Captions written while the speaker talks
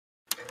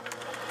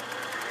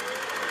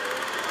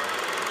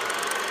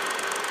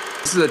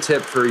This is a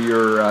tip for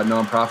your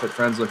nonprofit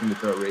friends looking to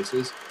throw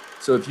races.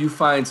 So if you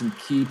find some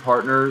key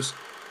partners,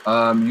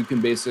 you can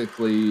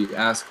basically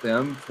ask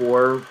them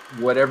for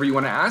whatever you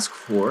want to ask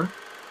for.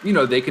 You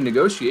know, they can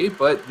negotiate,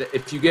 but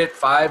if you get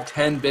 5,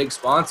 10 big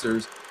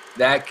sponsors,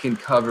 that can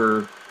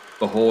cover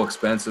the whole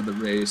expense of the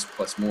race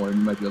plus more, and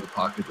you might be able to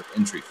pocket the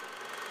entry fee.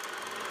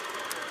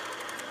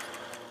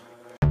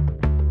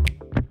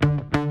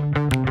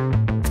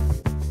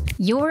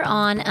 You're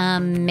on a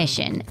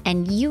mission,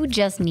 and you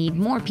just need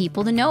more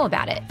people to know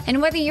about it.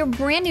 And whether you're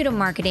brand new to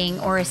marketing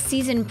or a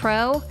seasoned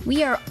pro,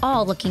 we are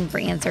all looking for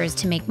answers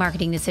to make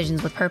marketing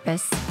decisions with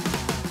purpose.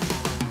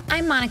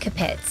 I'm Monica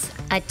Pitts,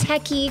 a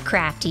techie,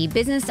 crafty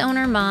business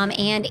owner, mom,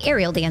 and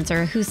aerial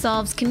dancer who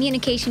solves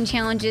communication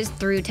challenges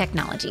through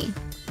technology.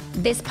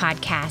 This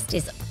podcast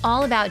is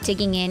all about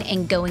digging in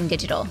and going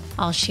digital.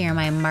 I'll share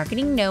my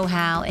marketing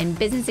know-how and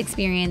business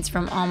experience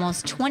from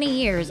almost 20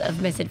 years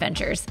of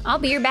misadventures. I'll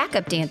be your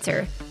backup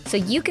dancer, so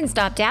you can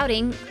stop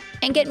doubting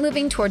and get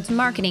moving towards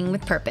marketing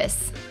with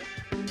purpose.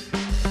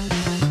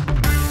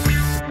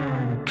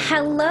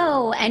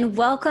 Hello, and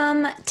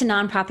welcome to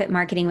Nonprofit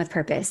Marketing with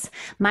Purpose.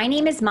 My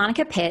name is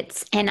Monica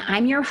Pitts, and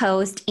I'm your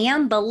host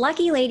and the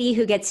lucky lady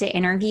who gets to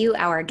interview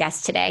our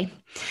guest today.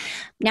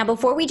 Now,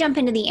 before we jump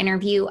into the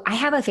interview, I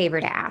have a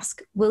favor to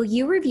ask. Will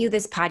you review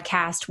this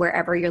podcast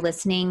wherever you're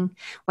listening,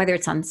 whether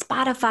it's on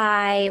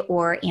Spotify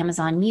or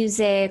Amazon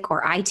Music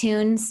or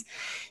iTunes?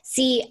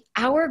 See,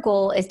 our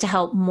goal is to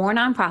help more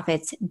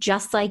nonprofits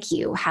just like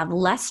you have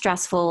less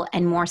stressful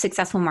and more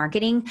successful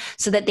marketing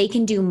so that they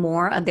can do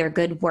more of their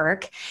good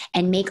work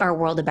and make our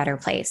world a better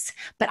place.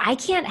 But I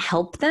can't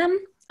help them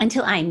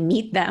until I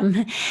meet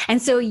them.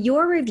 And so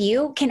your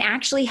review can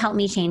actually help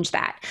me change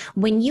that.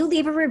 When you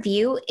leave a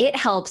review, it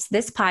helps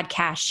this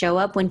podcast show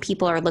up when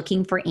people are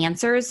looking for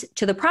answers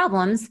to the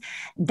problems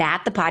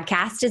that the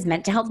podcast is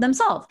meant to help them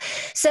solve.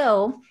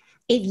 So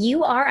if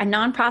you are a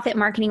Nonprofit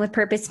Marketing with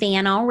Purpose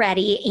fan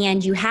already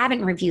and you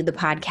haven't reviewed the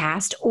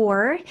podcast,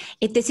 or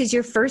if this is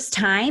your first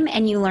time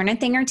and you learn a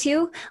thing or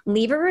two,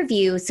 leave a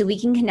review so we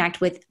can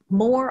connect with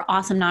more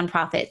awesome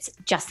nonprofits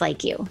just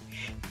like you.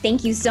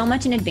 Thank you so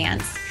much in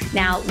advance.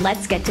 Now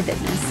let's get to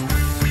business.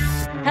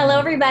 Hello,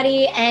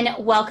 everybody, and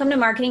welcome to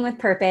Marketing with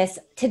Purpose.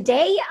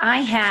 Today, I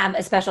have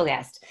a special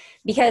guest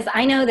because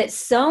I know that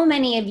so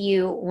many of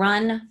you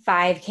run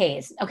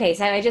 5Ks. Okay,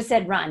 so I just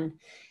said run.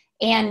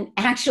 And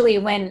actually,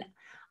 when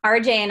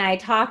RJ and I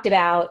talked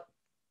about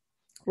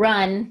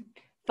run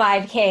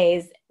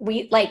 5Ks,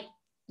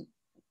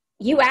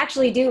 you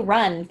actually do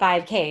run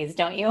 5Ks,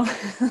 don't you?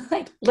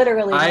 Like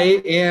literally.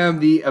 I am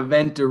the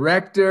event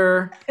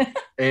director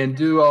and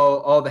do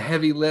all the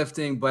heavy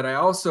lifting, but I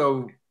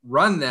also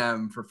run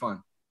them for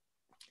fun.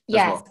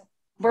 Yes, well.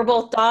 We're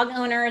both dog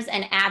owners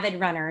and avid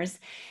runners.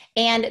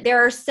 And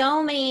there are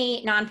so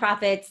many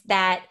nonprofits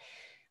that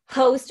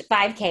host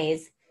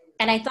 5Ks.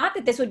 And I thought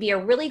that this would be a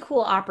really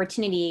cool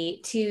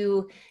opportunity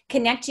to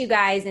connect you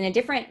guys in a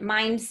different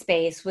mind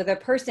space with a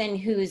person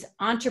who's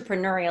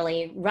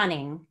entrepreneurially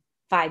running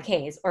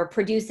 5Ks or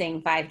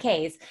producing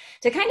 5Ks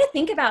to kind of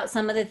think about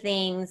some of the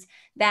things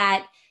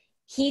that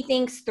he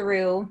thinks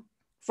through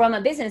from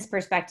a business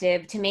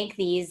perspective to make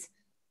these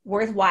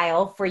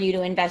worthwhile for you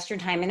to invest your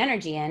time and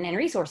energy in and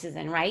resources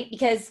in, right?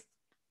 Because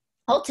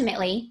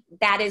ultimately,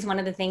 that is one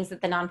of the things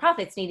that the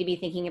nonprofits need to be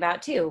thinking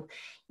about too.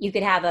 You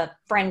could have a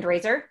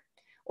friend-raiser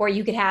or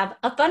you could have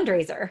a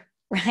fundraiser,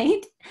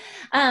 right?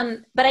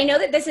 But I know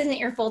that this isn't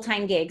your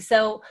full-time gig.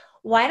 So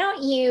why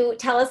don't you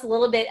tell us a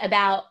little bit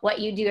about what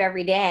you do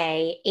every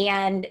day,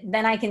 and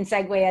then I can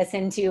segue us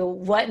into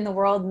what in the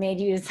world made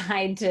you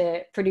decide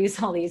to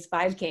produce all these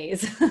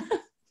 5Ks.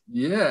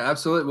 Yeah,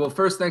 absolutely. Well,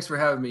 first, thanks for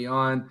having me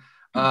on.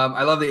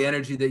 I love the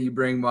energy that you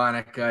bring,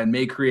 Monica, and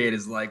May Create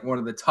is like one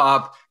of the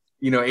top,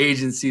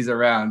 agencies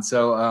around.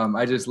 So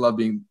I just love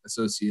being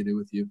associated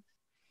with you.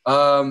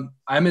 I'm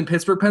in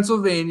Pittsburgh,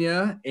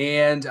 Pennsylvania,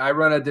 and I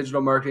run a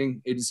digital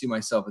marketing agency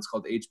myself. It's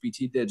called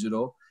HBT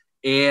Digital.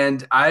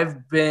 And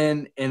I've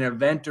been an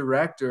event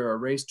director, a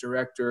race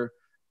director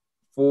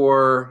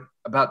for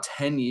about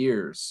 10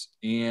 years.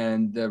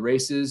 And the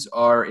races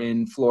are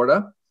in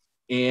Florida,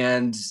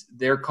 and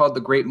they're called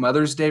the Great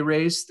Mother's Day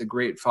Race, the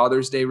Great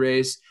Father's Day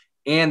Race,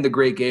 and the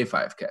Great Gay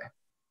 5K.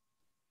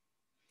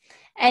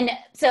 And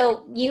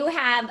so you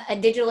have a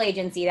digital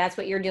agency. That's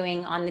what you're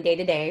doing on the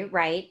day-to-day,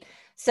 right?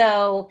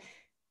 So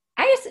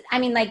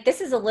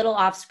this is a little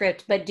off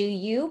script, but do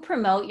you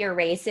promote your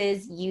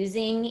races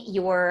using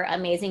your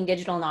amazing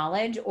digital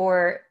knowledge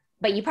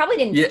but you probably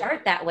didn't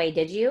start that way,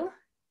 did you?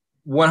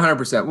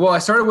 100%. Well, I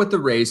started with the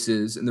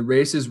races, and the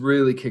races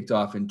really kicked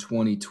off in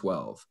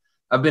 2012.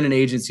 I've been an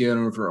agency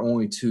owner for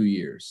only 2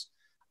 years.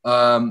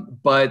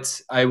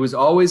 But I was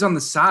always on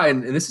the side,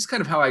 and this is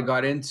kind of how I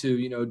got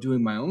into,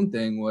 doing my own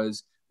thing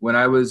was when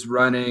I was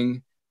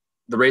running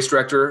the race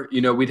director,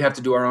 we'd have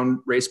to do our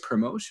own race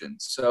promotion.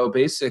 So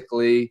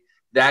basically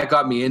that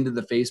got me into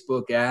the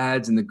Facebook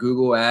ads and the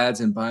Google ads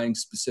and buying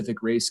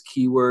specific race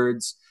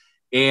keywords.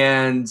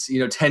 And,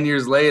 10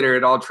 years later,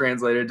 it all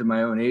translated to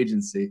my own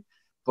agency.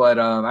 but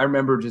I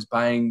remember just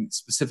buying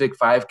specific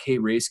 5K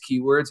race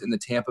keywords in the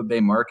Tampa Bay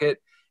market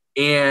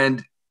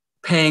and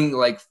paying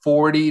like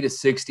 40 to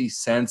 60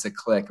 cents a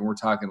click. And we're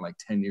talking like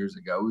 10 years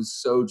ago. It was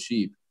so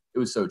cheap. It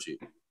was so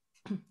cheap.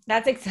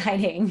 That's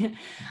exciting.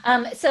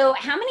 So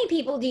how many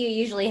people do you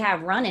usually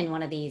have run in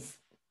one of these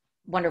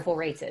wonderful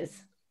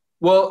races?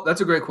 Well,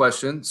 that's a great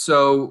question.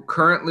 So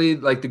currently,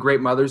 like the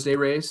Great Mother's Day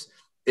race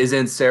is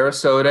in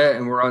Sarasota,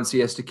 and we're on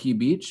Siesta Key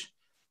Beach.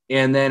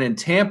 And then in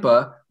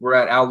Tampa, we're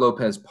at Al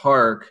Lopez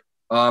Park.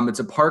 It's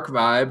a park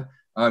vibe.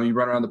 You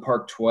run around the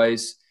park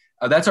twice.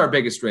 That's our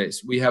biggest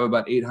race. We have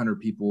about 800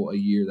 people a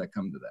year that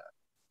come to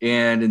that.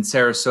 And in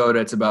Sarasota,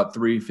 it's about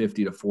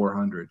 350 to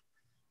 400.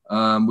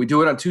 We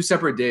do it on 2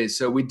 separate days.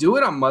 So we do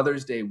it on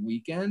Mother's Day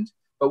weekend,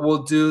 but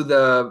we'll do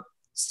the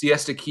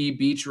Siesta Key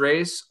Beach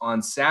race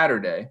on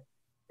Saturday.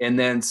 And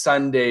then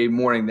Sunday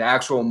morning, the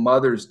actual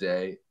Mother's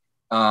Day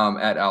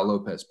at Al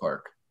Lopez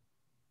Park.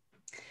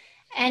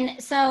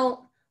 And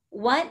so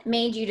what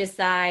made you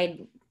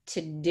decide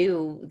to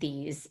do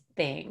these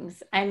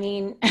things? I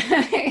mean,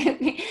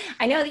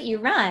 I know that you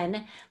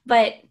run,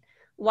 but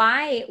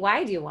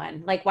why do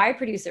one? Like, why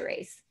produce a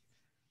race?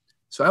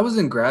 So I was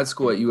in grad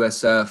school at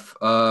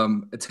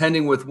USF,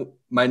 attending with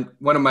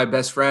one of my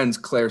best friends,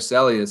 Claire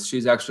Celius.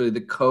 She's actually the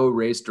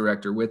co-race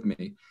director with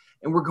me.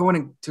 And we're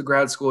going to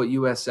grad school at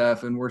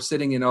USF, and we're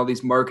sitting in all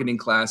these marketing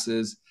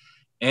classes.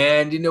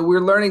 And,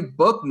 we're learning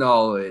book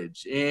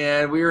knowledge,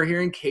 and we were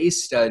hearing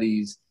case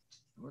studies.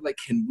 We're like,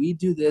 can we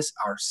do this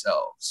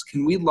ourselves?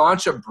 Can we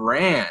launch a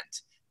brand?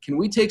 Can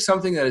we take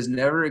something that has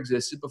never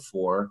existed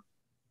before,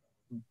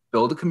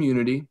 build a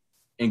community,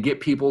 and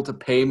get people to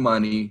pay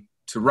money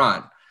to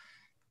run?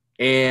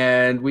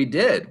 And we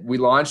did. We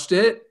launched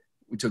it.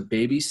 We took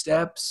baby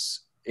steps.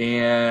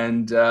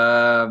 And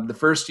the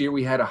first year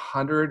we had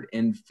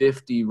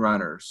 150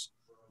 runners,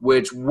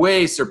 which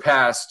way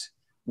surpassed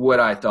what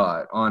I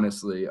thought,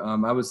 honestly.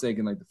 I was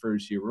thinking like the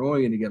first year, we're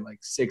only going to get like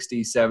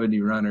 60,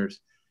 70 runners.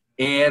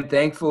 And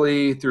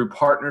thankfully, through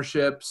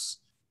partnerships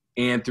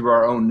and through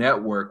our own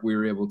network, we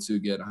were able to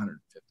get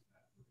 150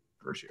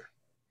 first year.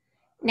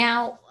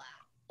 Now,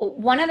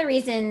 one of the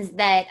reasons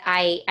that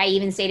I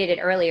even stated it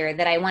earlier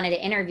that I wanted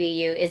to interview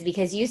you is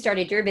because you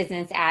started your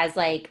business as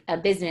like a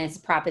business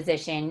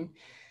proposition.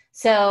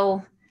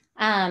 So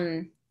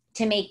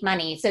to make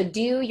money. So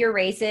do your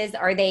races,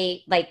 are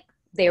they like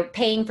they're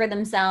paying for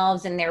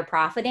themselves and they're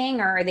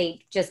profiting, or are they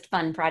just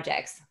fun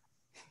projects?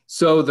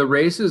 So the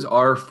races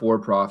are for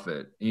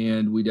profit,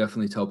 and we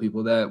definitely tell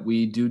people that.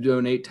 We do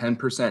donate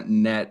 10%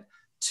 net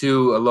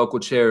to a local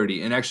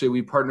charity. And actually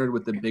we partnered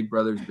with the Big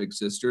Brothers Big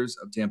Sisters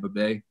of Tampa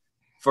Bay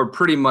for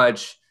pretty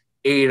much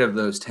 8 of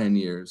those 10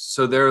 years.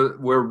 So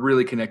we're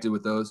really connected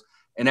with those.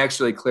 And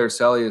actually Claire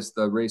Celius,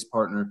 the race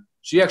partner,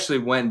 she actually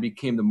went and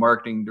became the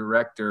marketing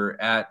director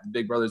at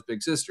Big Brothers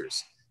Big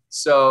Sisters.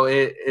 So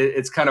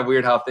it's kind of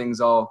weird how things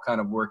all kind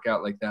of work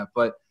out like that.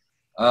 But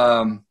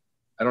I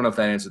don't know if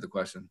that answered the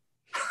question.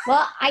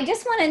 Well, I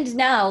just wanted to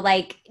know,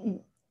 like,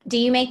 do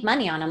you make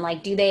money on them?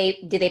 Like, do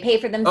they pay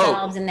for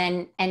themselves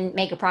and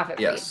make a profit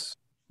for you?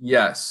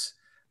 Yes.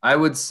 I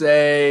would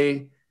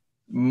say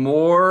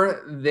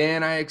more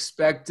than I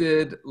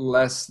expected,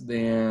 less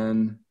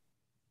than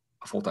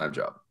a full-time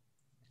job.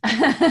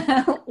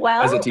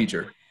 Well, as a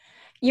teacher.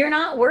 You're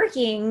not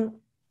working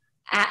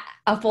at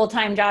a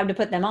full-time job to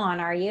put them on,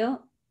 are you?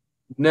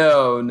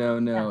 No.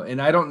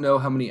 And I don't know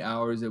how many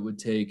hours it would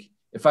take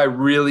if I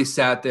really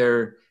sat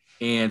there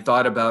and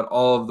thought about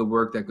all of the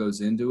work that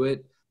goes into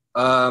it.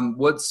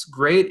 What's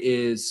great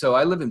is, so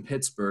I live in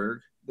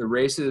Pittsburgh. The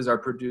races are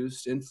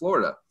produced in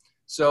Florida.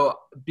 So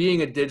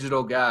being a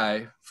digital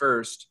guy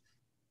first,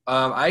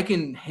 I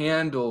can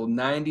handle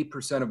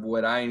 90% of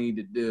what I need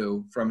to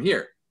do from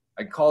here.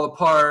 I can call the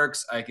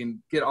parks. I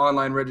can get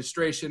online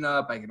registration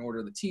up. I can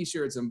order the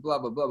T-shirts and blah,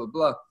 blah, blah, blah,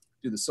 blah,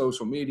 do the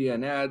social media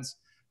and ads.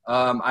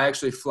 I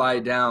actually fly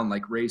down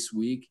like race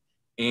week,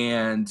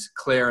 and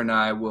Claire and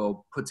I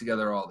will put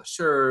together all the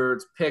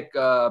shirts,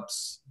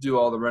 pickups, do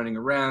all the running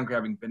around,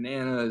 grabbing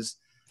bananas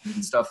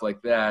and stuff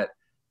like that.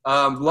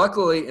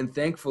 Luckily and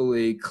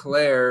thankfully,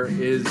 Claire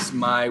is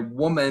my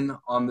woman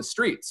on the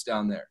streets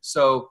down there.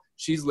 So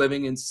she's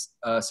living in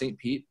St.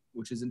 Pete,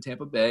 which is in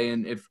Tampa Bay.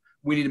 And if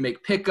we need to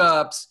make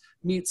pickups,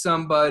 meet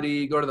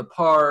somebody, go to the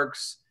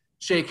parks,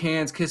 shake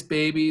hands, kiss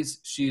babies,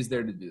 she's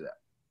there to do that.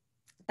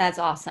 That's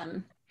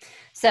awesome.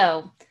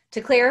 So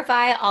to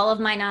clarify, all of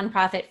my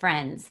nonprofit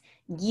friends,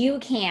 you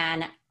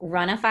can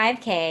run a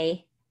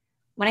 5K.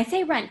 When I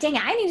say run, dang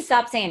it, I need to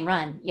stop saying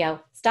run.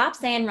 Stop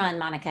saying run,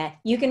 Monica.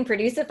 You can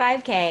produce a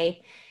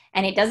 5K,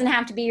 and it doesn't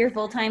have to be your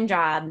full-time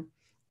job.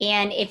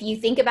 And if you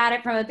think about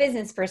it from a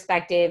business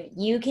perspective,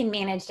 you can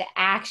manage to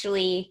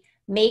actually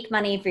make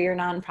money for your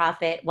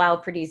nonprofit while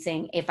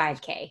producing a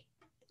 5K.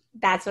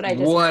 That's what I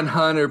just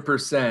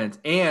 100%.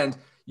 And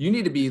you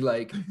need to be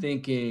like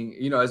thinking,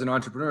 as an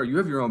entrepreneur, you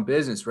have your own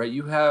business, right?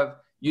 You have,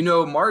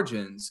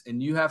 margins,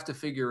 and you have to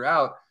figure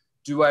out,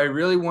 do I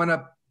really want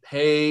to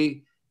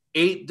pay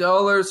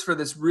 $8 for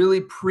this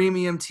really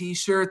premium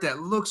t-shirt that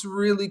looks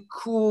really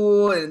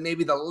cool and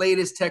maybe the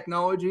latest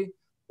technology?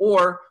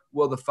 Or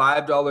will the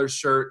 $5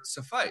 shirt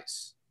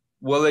suffice?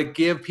 Will it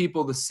give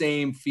people the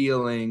same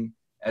feeling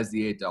as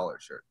the $8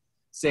 shirt?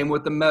 Same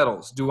with the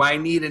medals. Do I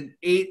need an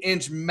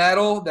 8-inch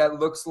medal that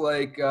looks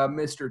like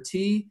Mr.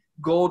 T,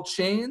 gold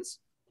chains?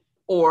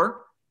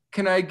 Or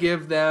can I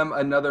give them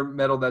another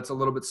medal that's a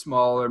little bit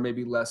smaller,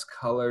 maybe less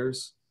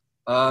colors?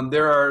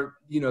 There are,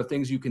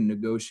 things you can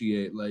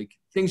negotiate, like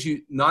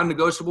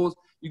non-negotiables.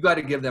 You got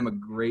to give them a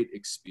great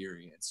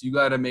experience. You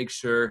got to make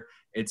sure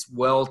it's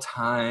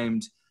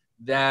well-timed,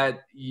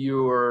 that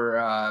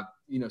your,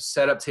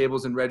 setup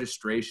tables and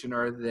registration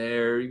are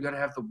there. You got to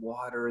have the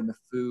water and the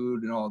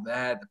food and all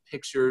that, the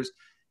pictures.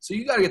 So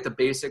you got to get the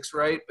basics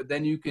right, but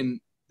then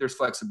there's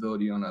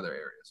flexibility on other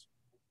areas.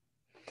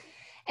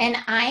 And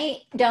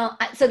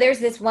so there's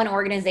this one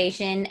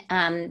organization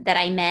that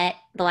I met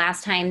the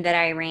last time that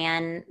I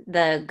ran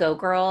the Go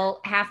Girl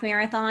half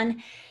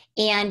marathon,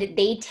 and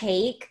they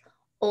take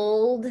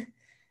old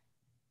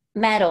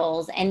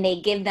medals and they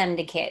give them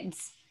to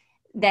kids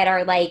that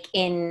are like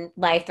in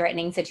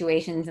life-threatening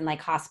situations in like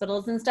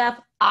hospitals and stuff.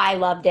 I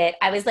loved it.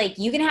 I was like,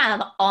 you can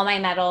have all my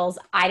medals.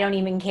 I don't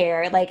even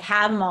care. Like,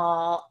 have them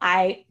all.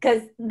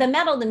 Because the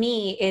medal to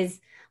me is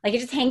like,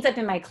 it just hangs up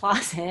in my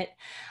closet.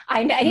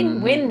 I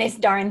didn't win this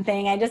darn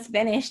thing. I just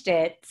finished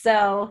it.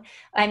 So,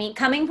 I mean,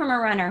 coming from a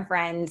runner,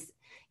 friends,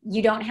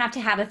 you don't have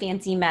to have a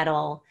fancy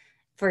medal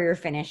for your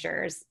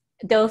finishers.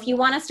 Though if you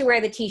want us to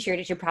wear the t-shirt,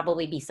 it should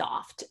probably be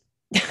soft.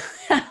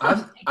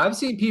 I've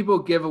seen people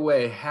give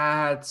away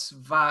hats,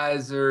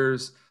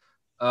 visors,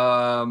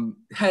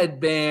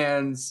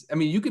 headbands. I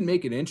mean, you can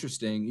make it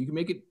interesting. You can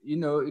make it,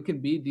 it can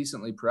be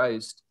decently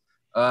priced.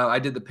 I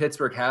did the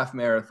Pittsburgh half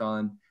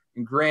marathon,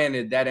 and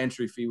granted that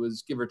entry fee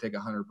was give or take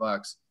 $100,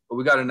 but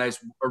we got a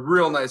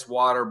real nice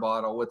water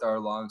bottle with our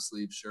long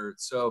sleeve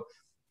shirt. So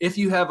if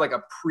you have like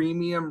a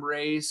premium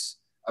race,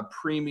 a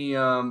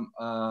premium,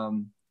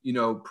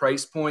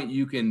 price point,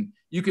 you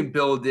can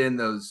build in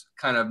those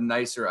kind of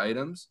nicer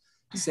items.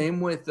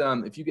 Same with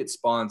if you get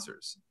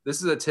sponsors.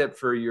 This is a tip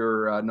for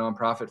your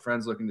nonprofit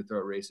friends looking to throw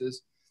at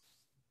races.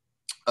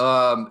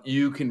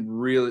 You can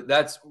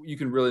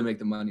really make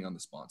the money on the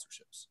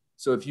sponsorships.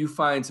 So if you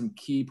find some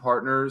key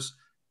partners,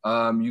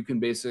 you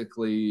can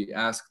basically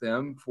ask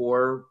them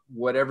for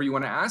whatever you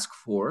want to ask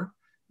for.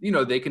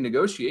 They can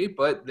negotiate,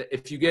 but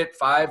if you get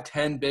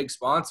 5-10 big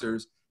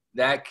sponsors,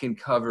 that can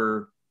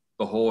cover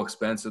the whole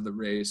expense of the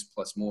race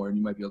plus more, and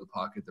you might be able to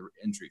pocket the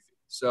entry fee.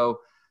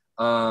 So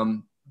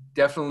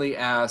definitely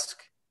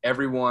ask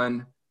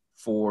everyone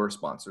for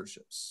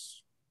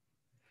sponsorships.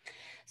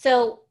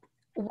 So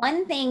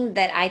one thing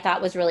that I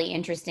thought was really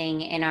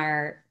interesting in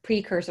our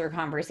precursor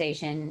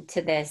conversation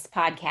to this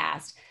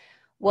podcast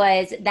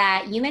was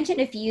that you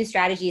mentioned a few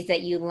strategies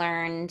that you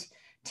learned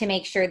to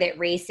make sure that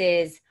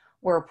races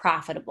were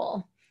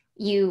profitable.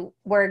 You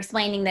were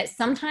explaining that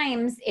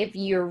sometimes if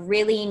you're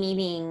really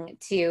needing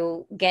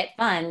to get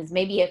funds,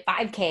 maybe a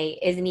 5K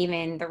isn't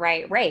even the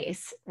right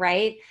race,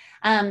 right?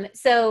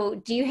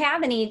 So do you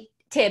have any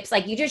tips?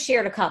 Like, you just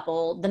shared a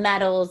couple, the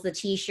medals, the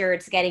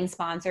t-shirts, getting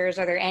sponsors.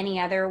 Are there any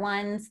other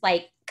ones,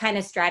 like kind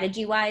of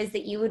strategy wise,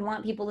 that you would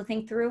want people to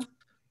think through?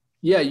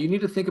 Yeah, you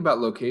need to think about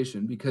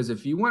location, because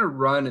if you want to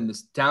run in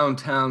this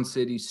downtown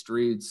city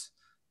streets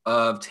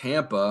of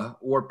Tampa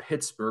or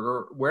Pittsburgh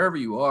or wherever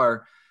you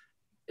are,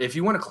 if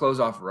you want to close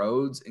off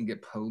roads and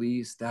get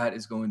police, that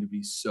is going to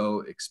be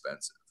so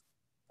expensive.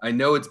 I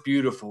know it's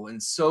beautiful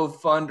and so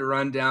fun to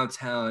run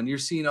downtown. You're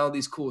seeing all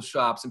these cool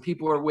shops and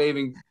people are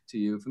waving to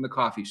you from the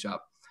coffee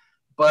shop.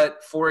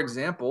 But for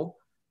example,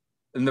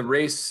 in the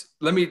race,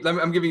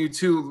 I'm giving you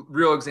two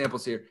real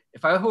examples here.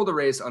 If I hold a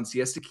race on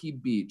Siesta Key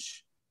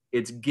Beach,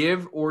 it's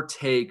give or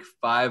take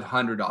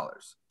 $500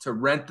 to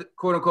rent,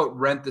 quote unquote,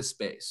 rent the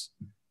space.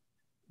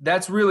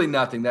 That's really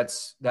nothing.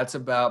 That's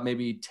about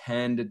maybe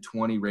 10 to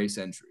 20 race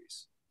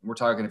entries. We're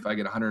talking if I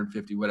get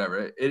 150,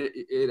 whatever,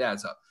 it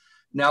adds up.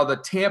 Now the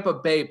Tampa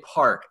Bay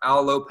Park,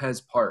 Al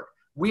Lopez Park,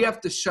 we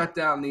have to shut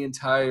down the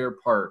entire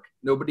park.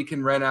 Nobody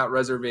can rent out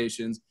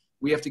reservations.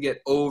 We have to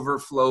get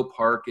overflow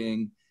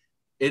parking.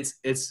 It's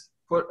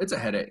a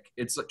headache.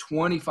 It's like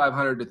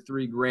 $2,500 to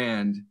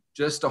 $3,000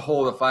 just to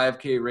hold a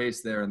 5K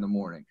race there in the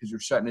morning, because you're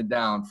shutting it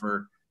down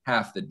for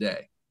half the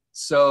day.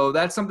 So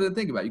that's something to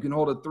think about. You can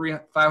hold a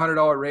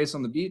 $500 race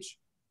on the beach,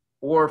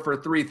 or for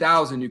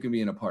 $3,000 you can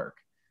be in a park.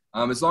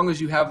 As long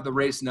as you have the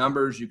race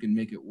numbers, you can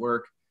make it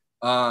work.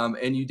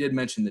 And you did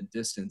mention the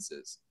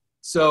distances.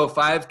 So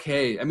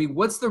 5K, I mean,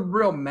 what's the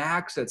real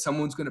max that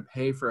someone's going to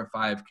pay for a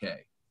 5K?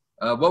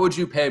 What would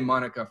you pay,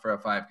 Monica, for a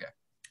 5K?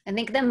 I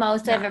think the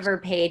most I've ever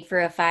paid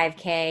for a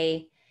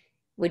 5K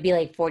would be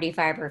like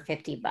 45 or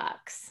 $50.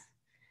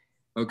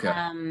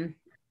 Okay.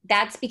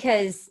 That's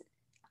because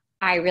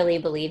I really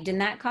believed in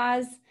that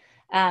cause.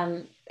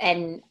 And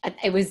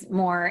it was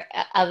more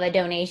of a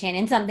donation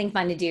and something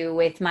fun to do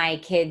with my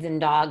kids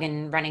and dog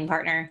and running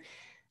partner.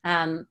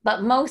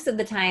 But most of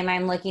the time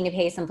I'm looking to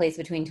pay someplace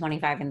between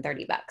 25 and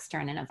 $30 to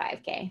run in a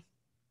 5K.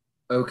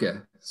 Okay.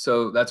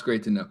 So that's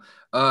great to know.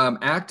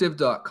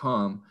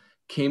 Active.com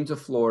came to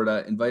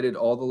Florida, invited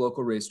all the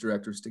local race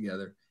directors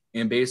together,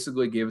 and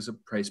basically gave us a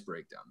price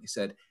breakdown. They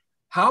said,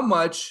 how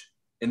much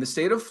in the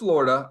state of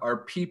Florida are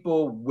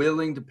people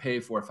willing to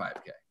pay for a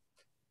 5K?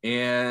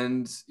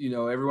 And,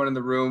 everyone in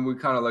the room, we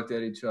kind of looked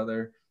at each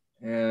other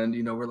and,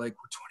 we're like,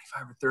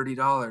 we're $25 or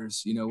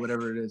 $30,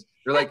 whatever it is.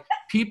 They're like,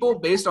 people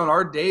based on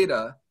our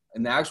data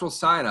and the actual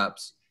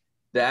signups,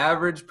 the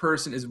average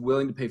person is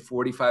willing to pay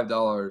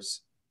 $45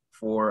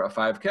 for a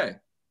 5K,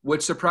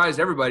 which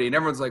surprised everybody. And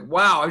everyone's like,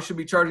 wow, I should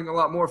be charging a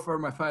lot more for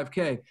my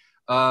 5K.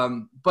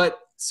 But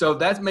so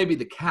that's maybe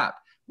the cap.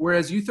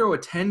 Whereas you throw a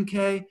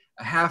 10K,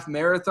 a half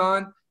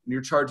marathon, and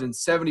you're charging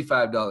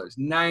 $75,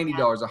 $90,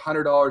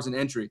 $100 an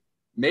entry.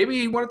 Maybe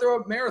you want to throw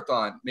a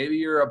marathon. Maybe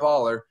you're a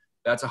baller.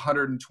 That's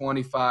 $125,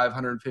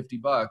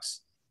 $150.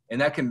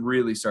 And that can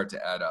really start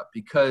to add up,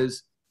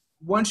 because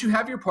once you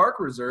have your park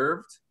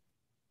reserved,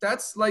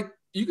 that's like,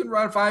 you can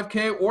run a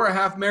 5K or a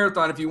half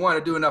marathon if you want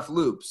to do enough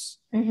loops.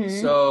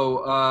 Mm-hmm.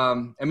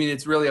 So,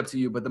 it's really up to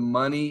you, but the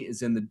money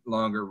is in the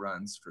longer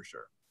runs for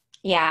sure.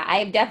 Yeah,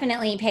 I've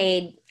definitely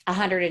paid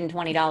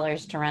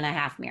 $120 to run a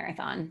half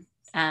marathon.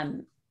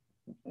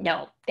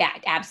 No, yeah,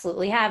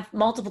 absolutely have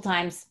multiple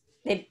times.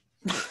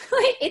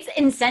 It's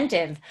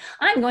incentive.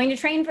 I'm going to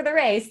train for the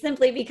race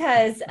simply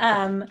because,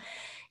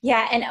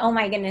 yeah. And oh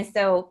my goodness.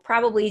 So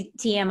probably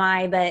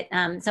TMI,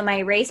 but, so my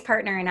race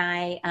partner and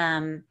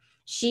I,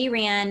 she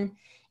ran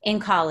in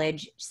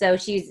college. So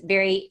she's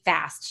very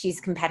fast.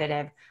 She's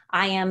competitive.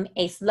 I am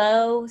a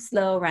slow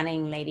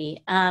running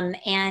lady.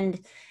 And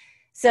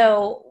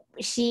so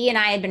she and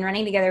I had been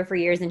running together for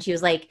years, and she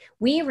was like,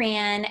 we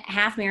ran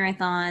half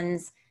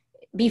marathons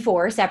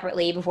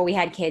separately before we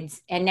had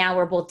kids. And now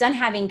we're both done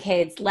having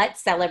kids.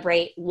 Let's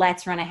celebrate.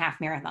 Let's run a half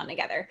marathon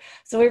together.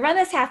 So we run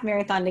this half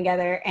marathon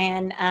together.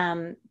 And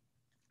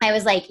I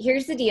was like,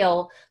 here's the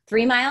deal.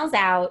 3 miles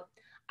out,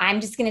 I'm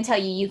just going to tell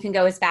you, you can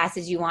go as fast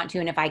as you want to.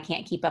 And if I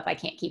can't keep up, I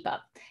can't keep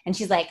up. And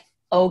she's like,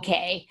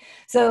 okay.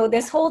 So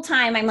this whole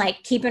time I'm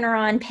like keeping her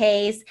on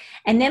pace.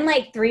 And then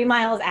like 3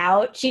 miles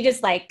out, she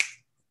just like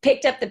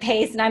picked up the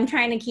pace, and I'm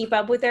trying to keep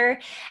up with her.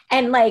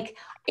 And like,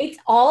 it's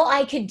all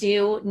I could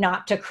do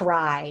not to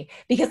cry,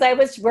 because I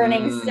was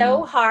running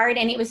so hard,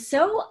 and it was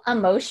so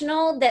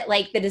emotional that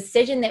like the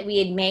decision that we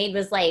had made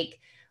was like,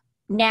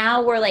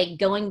 now we're like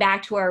going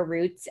back to our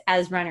roots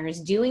as runners,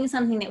 doing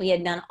something that we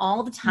had done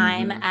all the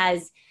time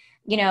as,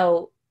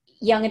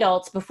 young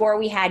adults before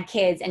we had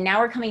kids. And now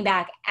we're coming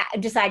back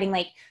deciding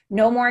like,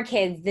 no more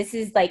kids. This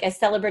is like a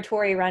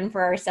celebratory run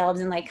for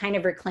ourselves, and like kind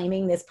of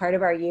reclaiming this part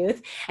of our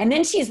youth. And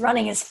then she's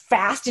running as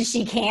fast as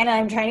she can, and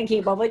I'm trying to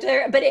keep up with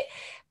her. But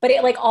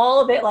it like,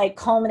 all of it like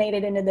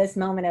culminated into this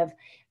moment of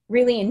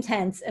really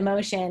intense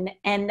emotion.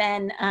 And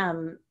then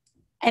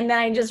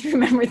I just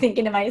remember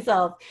thinking to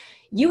myself,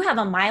 you have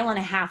 1.5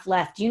 miles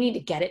left. You need to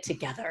get it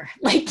together.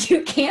 Like,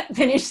 you can't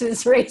finish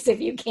this race if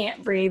you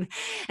can't breathe.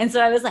 And so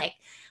I was like,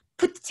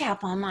 put the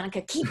tap on, Monica,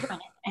 keep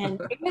running.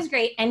 And it was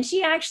great. And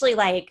she actually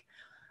like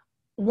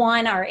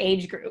won our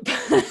age group.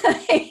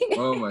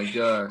 Oh my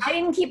gosh. I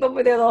didn't keep up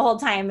with her the whole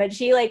time, but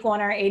she like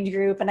won our age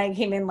group, and I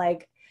came in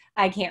like,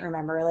 I can't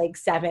remember, like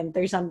 7th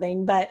or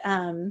something. But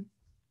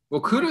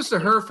well, kudos to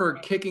her for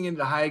kicking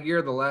into high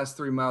gear the last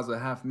 3 miles of a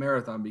half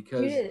marathon,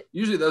 because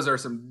usually those are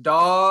some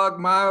dog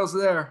miles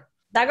there.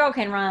 That girl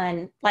can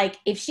run. Like,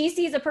 if she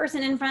sees a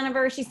person in front of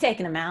her, she's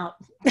taking them out.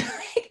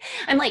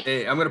 I'm like,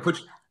 hey, I'm going to put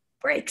you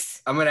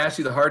brakes. I'm going to ask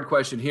you the hard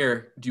question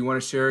here. Do you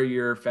want to share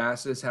your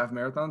fastest half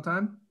marathon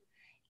time?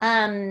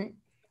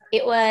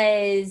 It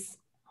was,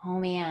 oh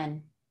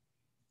man,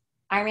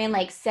 I ran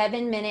like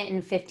 7-minute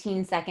and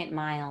 15-second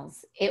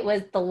miles. It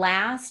was the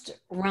last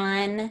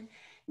run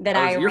that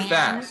I ran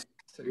fast.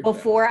 So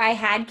before I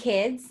had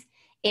kids.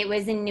 It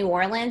was in New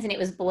Orleans, and it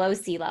was below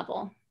sea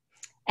level.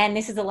 And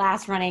this is the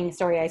last running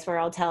story I swear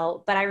I'll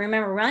tell. But I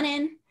remember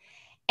running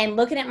and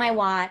looking at my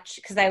watch,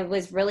 because I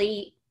was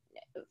really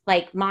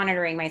like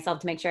monitoring myself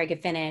to make sure I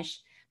could finish.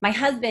 My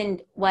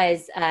husband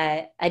was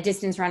a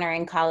distance runner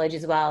in college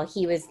as well.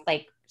 He was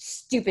like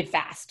stupid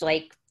fast,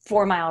 like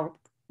 4-mile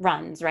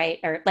runs, right?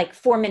 Or like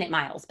 4-minute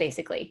miles,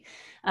 basically.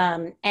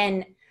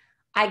 And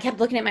I kept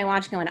looking at my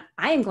watch going,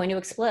 I am going to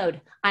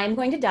explode. I am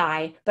going to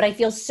die, but I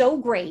feel so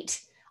great.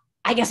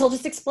 I guess I'll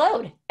just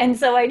explode. And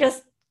so I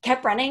just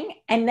kept running.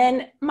 And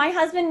then my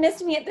husband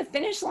missed me at the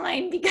finish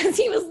line because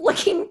he was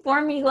looking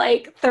for me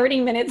like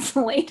 30 minutes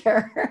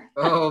later.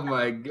 Oh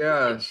my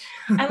gosh.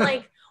 I'm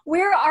like,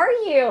 where are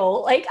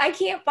you? Like, I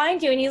can't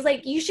find you. And he's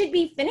like, you should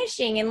be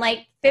finishing in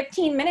like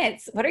 15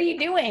 minutes. What are you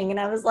doing? And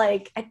I was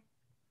like,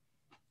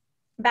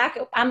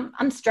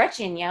 I'm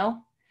stretching, yo.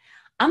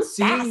 I'm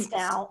fast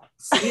now.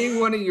 Seeing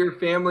one of your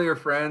family or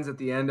friends at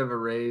the end of a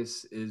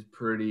race is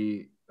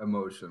pretty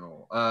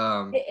emotional.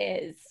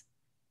 It is.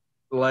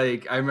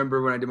 Like, I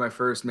remember when I did my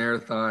first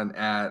marathon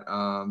at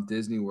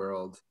Disney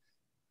World,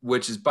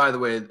 which is, by the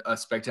way, a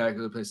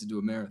spectacular place to do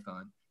a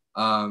marathon.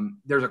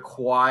 There's a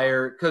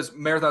choir, because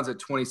marathon's at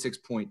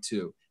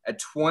 26.2. At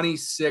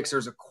 26,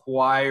 there's a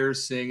choir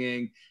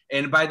singing.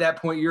 And by that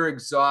point, you're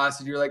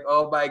exhausted. You're like,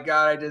 oh my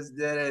God, I just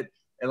did it.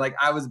 And like,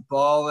 I was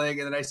bawling.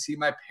 And then I see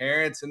my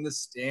parents in the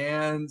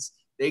stands.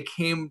 They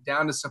came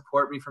down to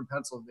support me from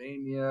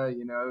Pennsylvania.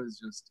 You know, it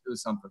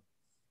was something.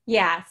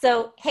 Yeah.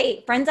 So,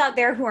 hey, friends out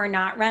there who are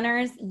not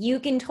runners, you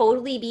can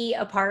totally be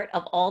a part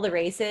of all the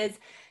races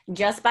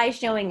just by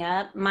showing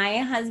up. My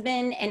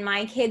husband and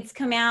my kids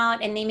come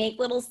out and they make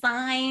little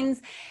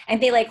signs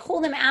and they like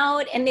hold them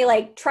out and they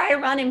like try to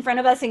run in front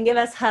of us and give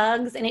us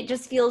hugs. And it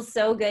just feels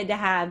so good to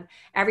have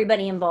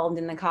everybody involved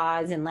in the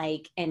cause and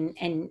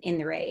and in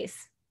the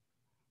race.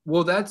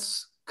 Well,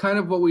 that's kind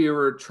of what we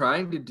were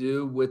trying to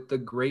do with the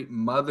Great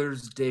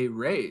Mother's Day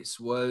race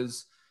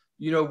was,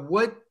 you know,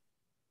 what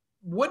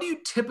do you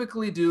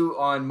typically do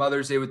on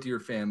Mother's Day with your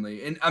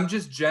family? And I'm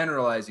just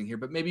generalizing here,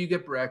 but maybe you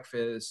get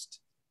breakfast,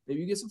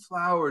 maybe you get some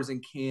flowers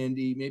and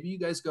candy, maybe you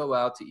guys go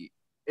out to eat.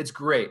 It's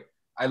great.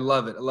 I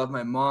love it. I love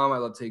my mom. I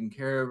love taking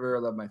care of her. I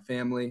love my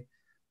family.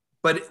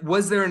 But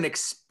was there an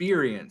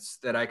experience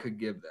that I could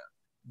give them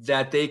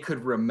that they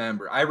could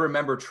remember? I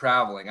remember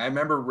traveling. I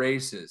remember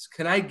races.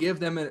 Can I give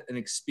them an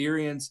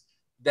experience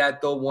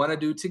that they'll want to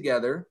do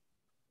together?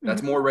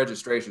 That's Mhm. more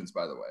registrations,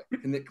 by the way.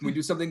 Can we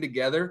do something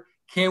together?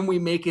 Can we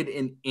make it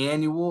an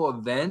annual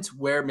event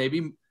where maybe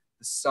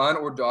the son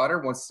or daughter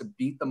wants to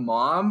beat the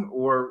mom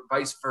or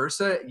vice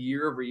versa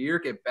year over year,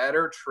 get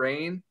better,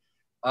 train,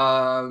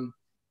 um,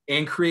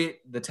 and create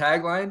the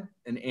tagline,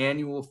 an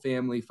annual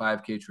family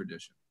 5K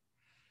tradition?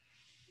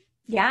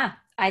 Yeah,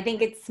 I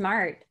think it's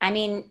smart. I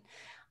mean,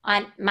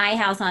 on my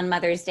house on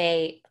Mother's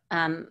Day,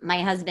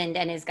 my husband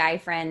and his guy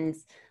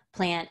friends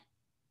plant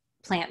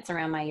plants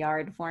around my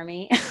yard for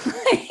me.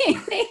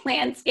 They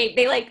landscape.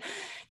 They like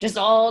just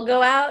all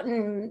go out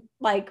and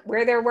like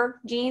wear their work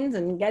jeans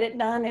and get it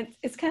done.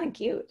 It's kind of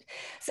cute.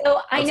 So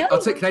I know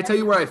Can I tell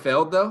you where I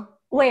failed though?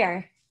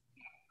 where.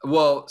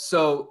 Well,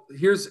 so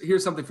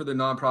here's something for the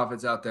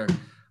nonprofits out there.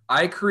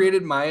 I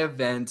created my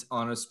event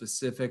on a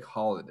specific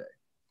holiday.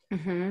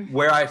 Hmm.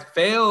 Where I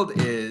failed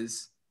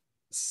is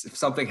if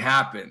something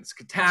happens,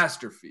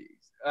 catastrophe.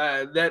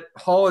 That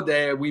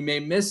holiday, we may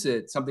miss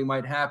it. Something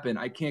might happen.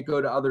 I can't go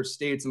to other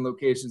states and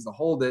locations to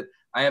hold it.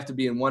 I have to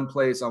be in one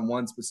place on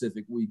one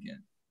specific weekend.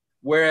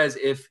 Whereas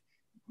if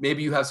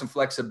maybe you have some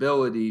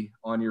flexibility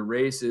on your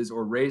races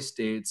or race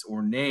dates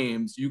or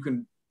names, you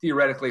can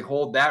theoretically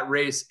hold that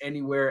race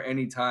anywhere,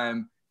 any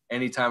time of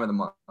the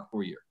month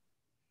or year.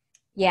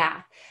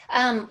 Yeah.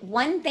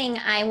 One thing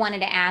I wanted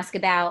to ask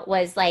about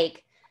was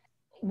like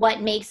what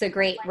makes a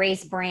great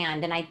race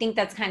brand. And I think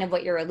that's kind of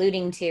what you're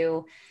alluding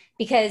to,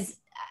 because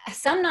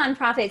some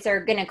nonprofits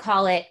are going to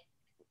call it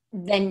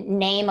the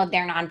name of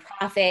their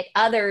nonprofit.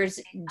 Others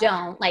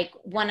don't. Like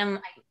one of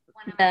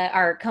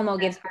our Como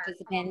Gives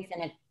participants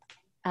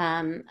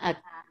and a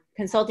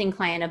consulting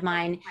client of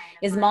mine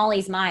is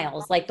Molly's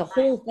Miles. Like the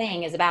whole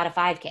thing is about a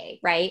 5K,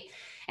 right?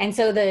 And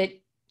so the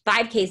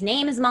 5K's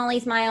name is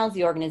Molly's Miles.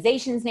 The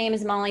organization's name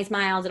is Molly's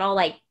Miles. It all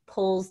like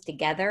pulls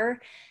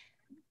together.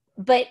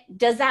 But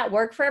does that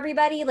work for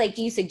everybody? Like,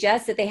 do you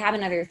suggest that they have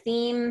another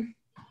theme?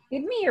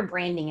 Give me your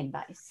branding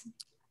advice.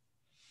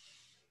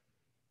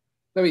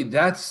 I mean,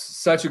 that's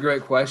such a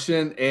great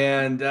question.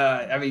 And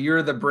I mean,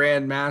 you're the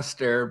brand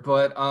master,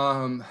 but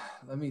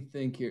let me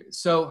think here.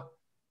 So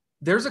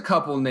there's a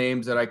couple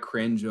names that I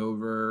cringe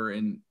over,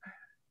 and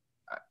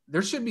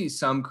there should be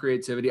some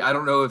creativity. I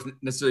don't know if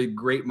necessarily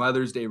Great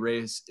Mother's Day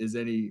race is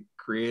any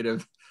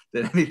creative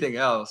than anything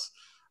else.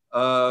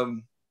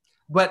 Um,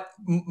 but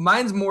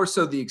mine's more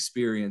so the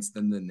experience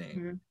than the name.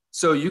 Mhm.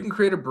 So you can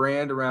create a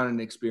brand around an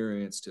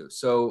experience too.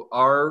 So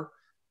our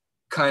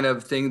kind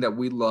of thing that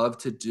we love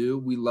to do.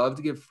 We love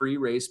to give free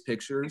race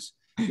pictures.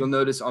 You'll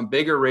notice on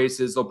bigger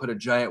races, they'll put a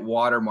giant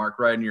watermark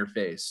right in your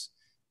face,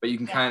 but you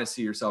can kind of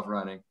see yourself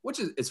running, which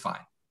is it's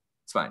fine.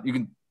 It's fine. You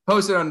can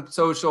post it on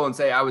social and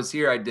say, I was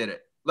here, I did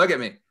it. Look at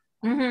me.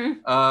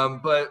 Mm-hmm.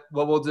 But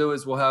what we'll do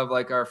is we'll have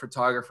like our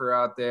photographer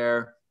out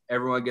there.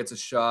 Everyone gets a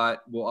shot.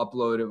 We'll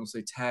upload it. We'll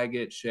say tag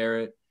it, share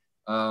it.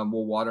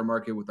 We'll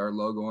watermark it with our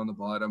logo on the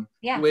bottom,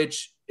 Yeah.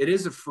 which it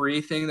is a free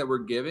thing that we're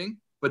giving,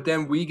 but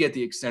then we get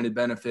the extended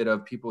benefit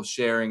of people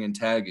sharing and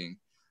tagging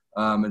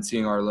and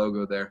seeing our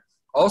logo there.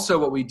 Also,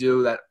 what we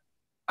do that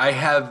I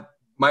have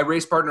my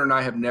race partner and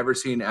I have never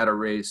seen at a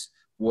race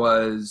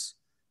was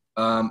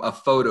a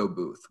photo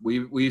booth.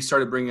 We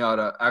started bringing out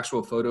an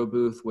actual photo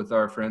booth with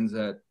our friends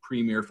at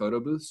Premier Photo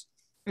Booths.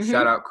 Shout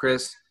Mm-hmm. out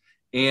Chris,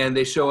 and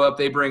they show up.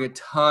 They bring a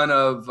ton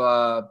of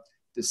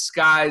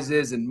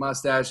disguises and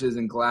mustaches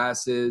and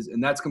glasses,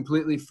 and that's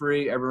completely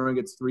free. Everyone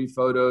gets 3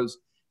 photos,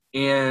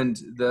 and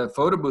the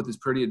photo booth is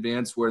pretty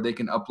advanced where they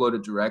can upload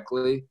it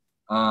directly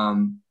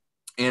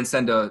and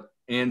send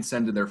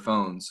to their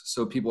phones,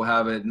 so people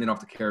have it and they don't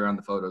have to carry around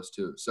the photos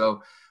too.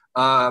 So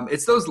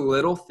it's those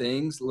little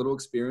things, little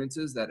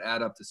experiences that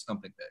add up to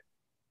something big,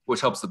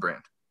 which helps the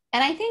brand.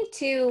 And I think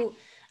too,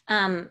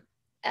 um,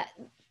 uh,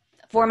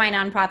 for my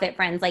nonprofit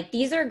friends, like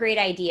these are great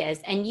ideas,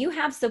 and you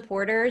have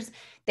supporters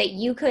that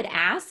you could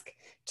ask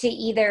to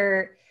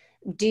either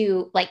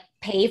do like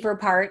pay for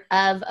part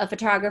of a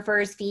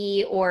photographer's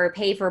fee or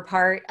pay for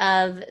part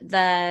of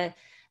the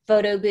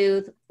photo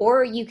booth,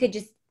 or you could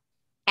just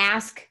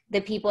ask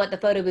the people at the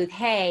photo booth,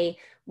 hey,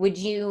 would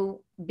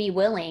you be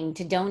willing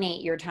to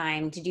donate your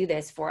time to do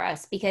this for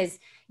us? Because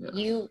Yes.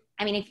 you,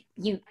 I mean, if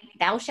you,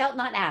 thou shalt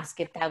not ask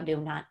if thou do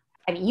not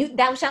I mean,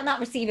 thou shalt not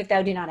receive if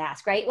thou do not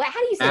ask, right? Well, how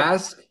do you say that?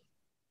 Ask,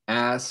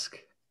 ask,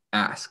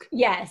 ask.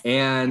 Yes.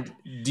 And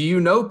do you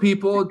know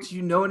people? Do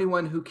you know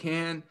anyone who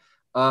can?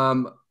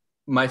 Um,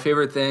 my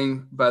favorite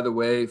thing, by the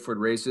way, for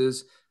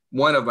races,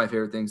 one of my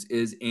favorite things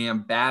is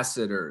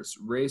ambassadors,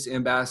 race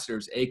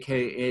ambassadors,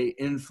 AKA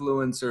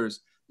influencers.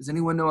 Does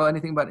anyone know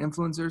anything about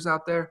influencers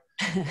out there?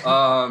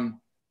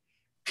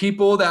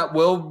 People that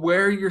will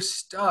wear your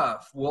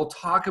stuff, will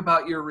talk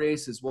about your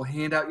races, will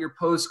hand out your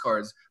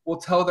postcards, will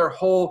tell their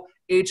whole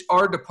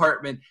HR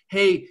department,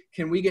 hey,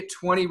 can we get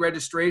 20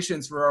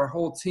 registrations for our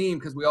whole team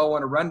because we all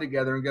want to run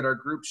together and get our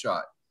group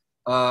shot.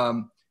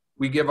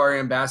 We give our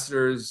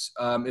ambassadors,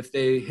 if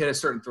they hit a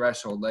certain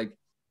threshold, like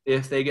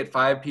if they get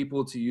 5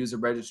 people to use a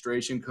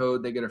registration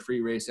code, they get a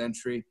free race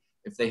entry.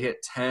 If they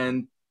hit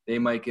 10, they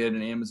might get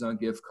an Amazon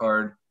gift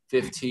card.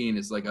 15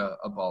 is like a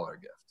baller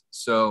gift.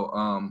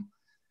 So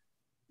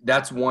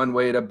that's one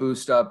way to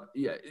boost up.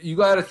 Yeah, you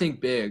got to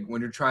think big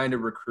when you're trying to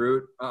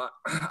recruit.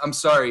 I'm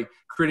sorry,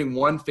 creating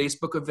one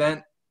Facebook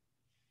event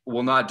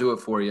will not do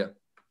it for you.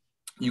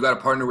 You got to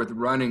partner with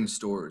running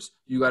stores.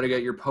 You got to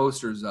get your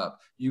posters up.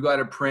 You got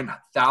to print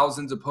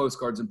thousands of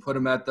postcards and put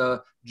them at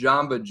the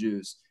Jamba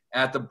Juice,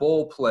 at the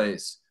Bowl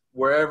Place,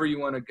 wherever you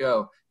want to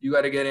go. You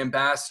got to get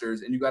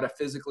ambassadors, and you got to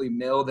physically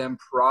mail them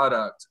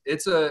product.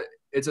 It's a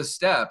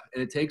step,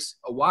 and it takes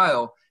a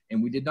while.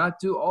 And we did not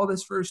do all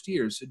this first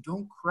year. So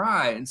don't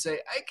cry and say,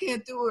 I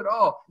can't do it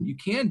all. You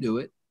can do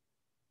it.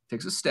 It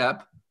takes a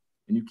step,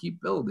 and you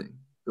keep building,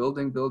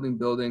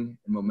 and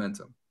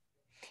momentum.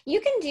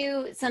 You can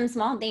do some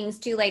small things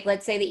too. Like,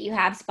 let's say that you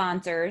have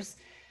sponsors.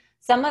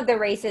 Some of the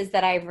races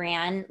that I've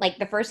ran, like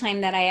the first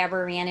time that I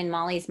ever ran in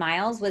Molly's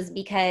Miles was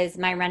because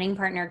my running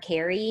partner,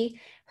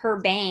 Carrie, her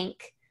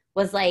bank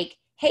was like,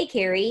 hey,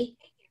 Carrie,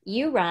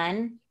 you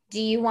run.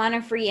 Do you want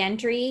a free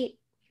entry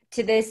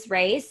to this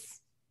race?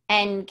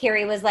 And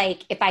Carrie was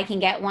like, if I can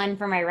get one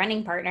for my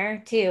running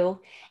partner too.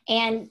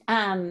 And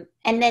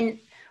then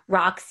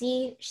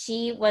Roxy,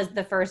 she was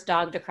the first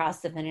dog to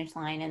cross the finish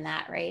line in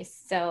that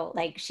race. So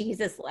like,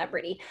 she's a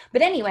celebrity.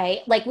 But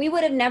anyway, like we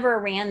would have never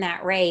ran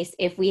that race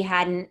if we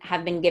hadn't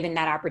have been given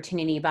that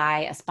opportunity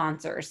by a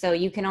sponsor. So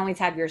you can always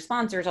have your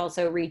sponsors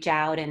also reach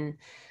out and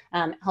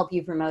help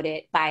you promote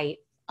it by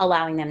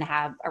allowing them to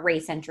have a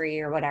race entry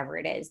or whatever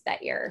it is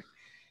that you're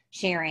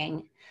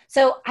sharing.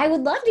 So I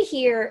would love to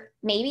hear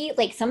maybe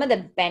like some of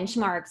the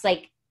benchmarks,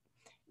 like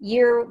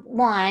year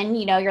one,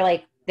 you're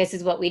like, this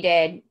is what we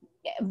did.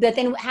 But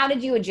then how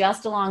did you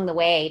adjust along the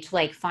way to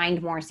like find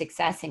more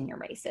success in your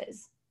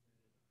races?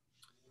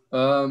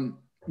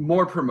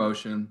 More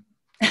promotion.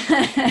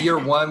 Year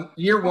one,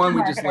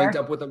 we just linked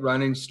up with a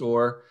running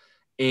store,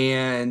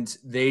 and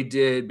they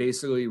did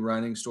basically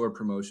running store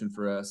promotion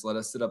for us. Let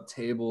us set up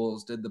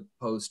tables, did the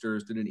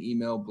posters, did an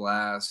email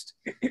blast.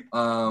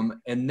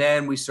 And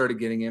then we started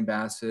getting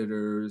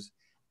ambassadors.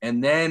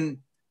 And then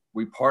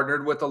we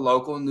partnered with a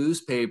local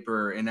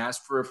newspaper and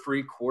asked for a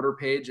free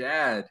 1/4-page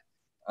ad.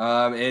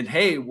 And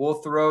hey,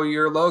 we'll throw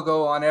your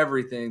logo on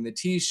everything, the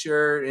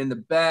t-shirt and the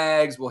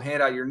bags. We'll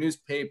hand out your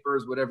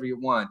newspapers, whatever you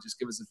want. Just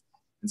give us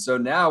and so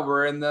now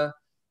we're in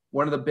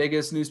one of the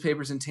biggest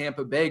newspapers in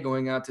Tampa Bay,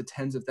 going out to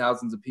tens of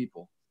thousands of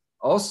people.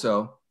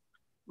 Also,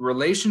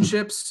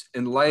 relationships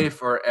in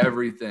life are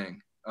everything.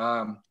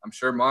 I'm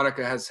sure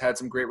Monica has had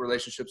some great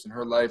relationships in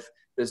her life,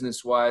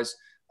 business-wise.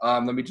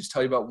 Let me just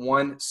tell you about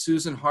one.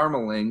 Susan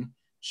Harmeling,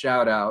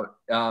 shout out,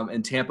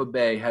 in Tampa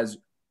Bay, has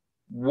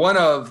one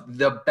of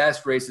the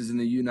best races in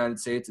the United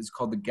States. It's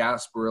called the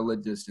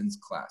Gasparilla Distance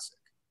Classic.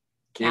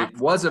 It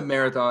was a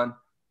marathon,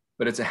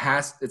 but it's a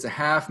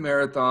half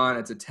marathon.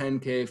 It's a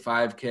 10K,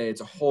 5K. It's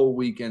a whole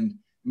weekend.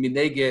 I mean,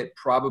 they get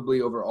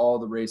probably over all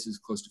the races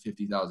close to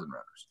 50,000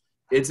 runners.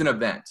 It's an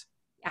event,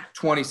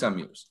 20 some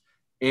years.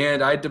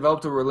 And I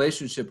developed a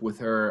relationship with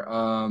her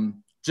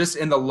just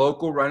in the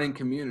local running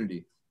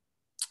community.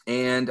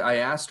 And I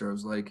asked her, I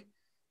was like,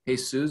 hey,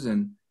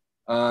 Susan,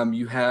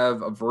 you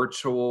have a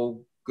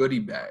virtual goodie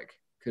bag,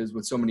 because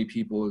with so many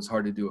people, it's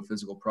hard to do a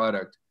physical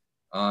product.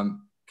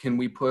 Can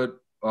we put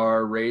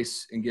our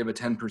race and give a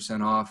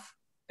 10% off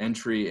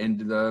entry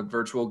into the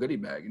virtual goodie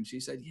bag? And she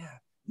said, yeah,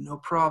 no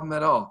problem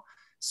at all.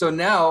 So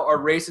now our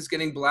race is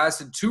getting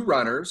blasted to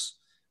runners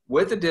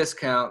with a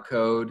discount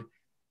code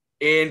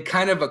and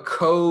kind of a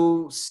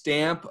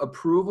co-stamp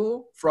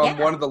approval from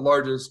one of the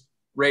largest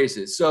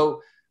races.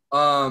 So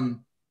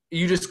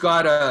you just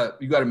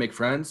gotta make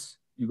friends.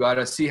 You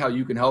gotta see how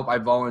you can help. I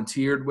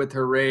volunteered with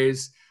her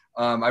race.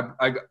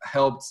 I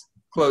helped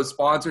close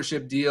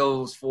sponsorship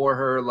deals for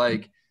her.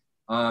 Like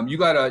you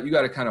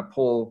gotta kind of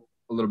pull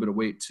a little bit of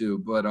weight too.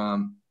 But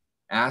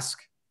ask,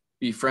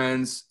 be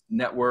friends,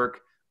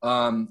 network.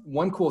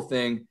 One cool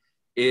thing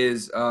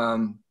is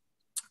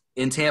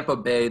in Tampa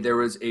Bay, there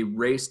was a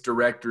race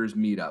directors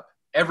meetup.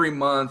 Every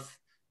month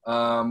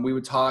we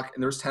would talk,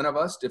 and there was 10 of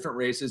us, different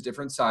races,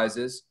 different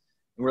sizes.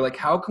 And we're like,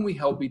 how can we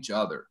help each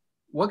other?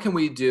 What can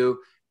we do?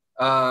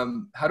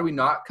 How do we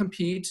not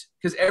compete?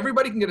 Because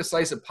everybody can get a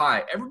slice of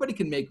pie. Everybody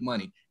can make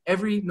money.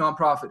 Every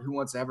nonprofit who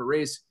wants to have a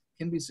race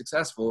can be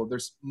successful.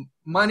 There's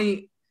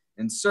money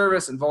and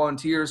service and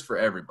volunteers for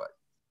everybody.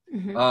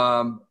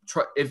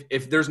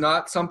 If there's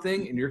not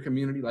something in your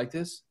community like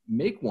this,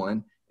 make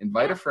one,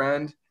 invite a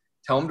friend,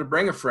 tell them to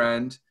bring a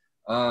friend.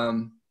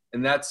 And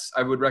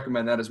I would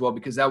recommend that as well,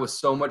 because that was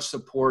so much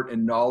support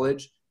and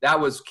knowledge. That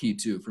was key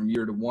too, from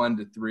year to 1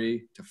 to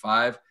 3 to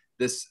 5,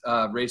 this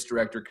race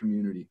director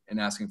community and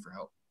asking for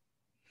help.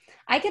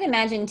 I could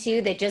imagine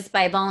too that just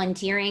by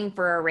volunteering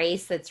for a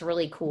race that's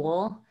really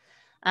cool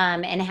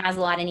and has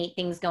a lot of neat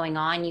things going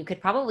on, you could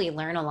probably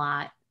learn a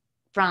lot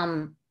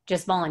from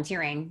just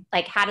volunteering.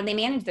 Like, how do they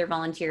manage their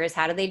volunteers?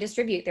 How do they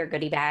distribute their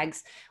goodie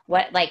bags?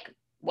 What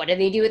do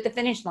they do at the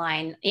finish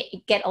line?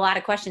 Get a lot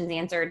of questions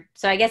answered.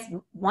 So I guess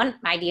one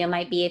idea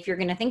might be, if you're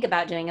going to think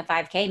about doing a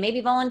 5K,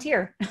 maybe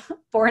volunteer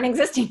for an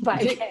existing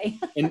 5K.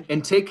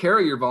 and take care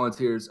of your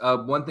volunteers.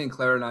 One thing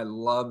Claire and I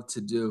love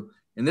to do,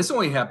 and this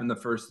only happened the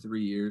first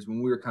 3 years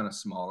when we were kind of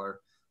smaller,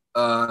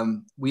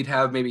 we'd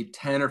have maybe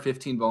 10 or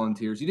 15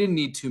 volunteers. You didn't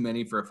need too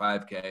many for a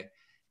 5K.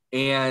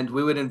 And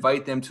we would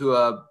invite them to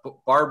a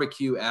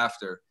barbecue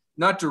after.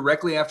 Not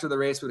directly after the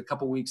race, but a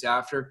couple weeks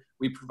after.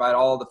 We provide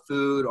all the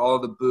food, all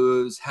the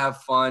booze, have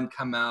fun,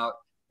 come out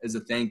as a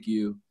thank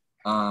you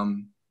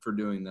for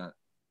doing that.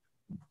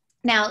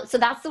 Now, so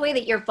that's the way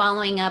that you're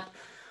following up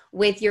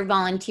with your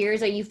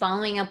volunteers. Are you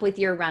following up with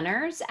your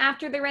runners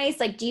after the race?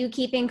 Like, do you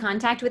keep in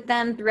contact with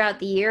them throughout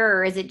the year,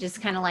 or is it just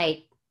kind of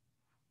like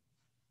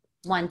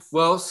once?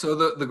 Well, so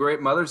the Great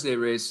Mother's Day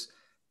race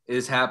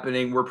is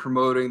happening. We're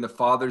promoting the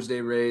Father's Day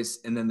race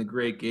and then the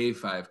Great Gay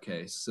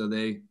 5K. So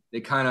they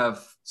kind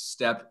of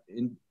step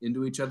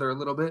into each other a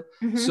little bit.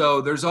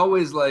 So there's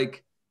always,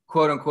 like,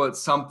 quote unquote,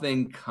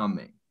 something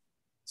coming.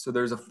 So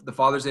there's the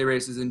Father's Day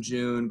race is in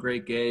June,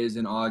 Great Gay is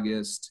in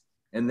August.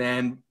 And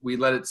then we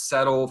let it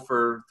settle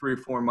for 3 or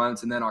 4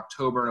 months. And then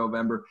October,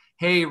 November,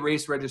 hey,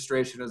 race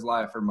registration is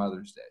live for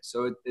Mother's Day.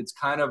 So it's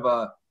kind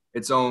of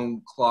its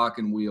own clock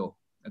and wheel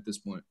at this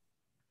point.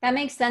 That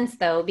makes sense,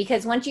 though,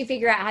 because once you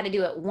figure out how to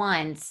do it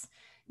once,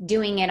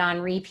 doing it on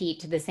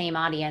repeat to the same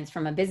audience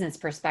from a business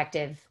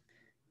perspective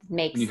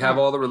makes sense. You have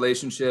all the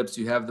relationships,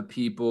 you have the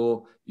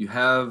people, you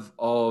have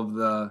all of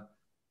the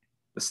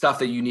stuff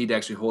that you need to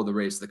actually hold the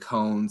race, the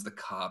cones, the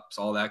cups,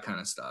 all that kind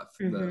of stuff,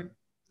 the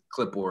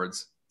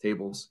clipboards,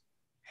 tables.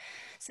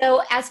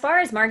 So as far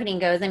as marketing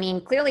goes, I mean,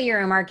 clearly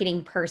you're a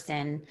marketing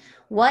person.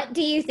 What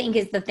do you think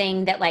is the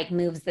thing that, like,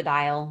 moves the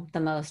dial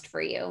the most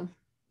for you,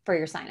 for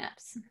your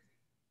signups?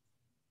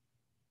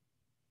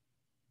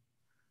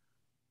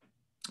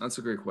 That's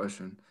a great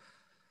question.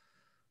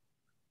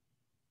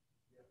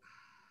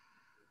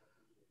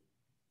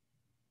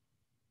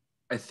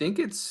 I think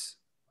it's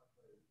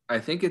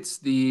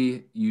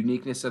the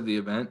uniqueness of the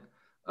event,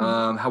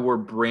 how we're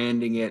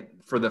branding it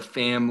for the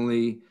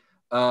family.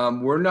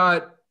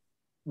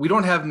 We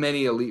don't have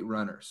many elite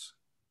runners.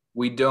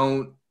 We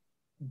don't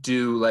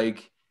do,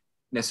 like,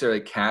 necessarily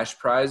cash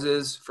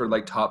prizes for,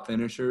 like, top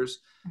finishers.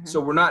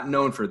 So we're not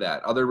known for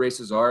that. Other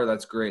races are.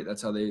 That's great.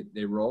 That's how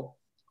they roll.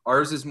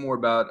 Ours is more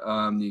about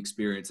the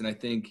experience. And I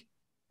think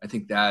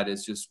that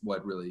is just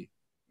what really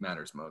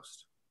matters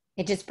most.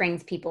 It just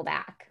brings people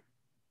back.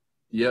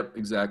 Yep,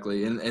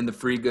 exactly. And the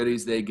free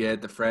goodies they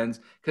get, the friends.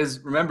 Because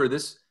remember,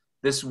 this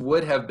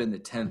would have been the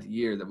 10th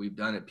year that we've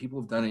done it.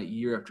 People have done it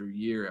year after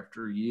year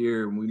after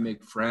year. And we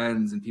make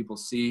friends and people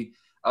see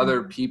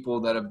other people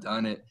that have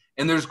done it.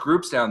 And there's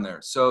groups down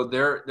there. So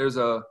there's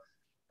a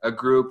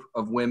group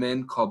of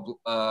women called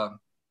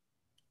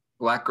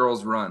Black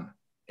Girls Run.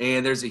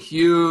 And there's a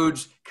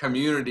huge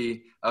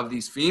community of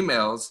these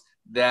females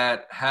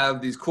that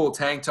have these cool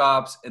tank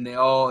tops, and they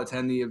all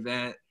attend the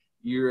event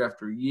year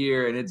after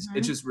year. And it's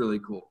just really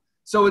cool.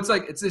 So it's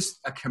just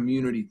a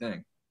community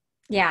thing.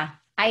 Yeah.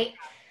 I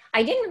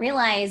didn't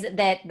realize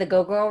that the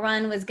Go Girl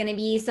Run was going to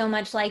be so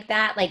much like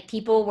that. Like,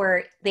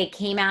 they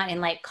came out in,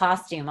 like,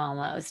 costume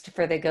almost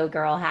for the Go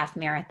Girl half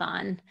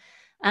marathon.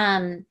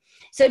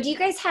 So do you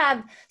guys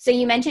so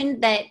you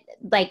mentioned that,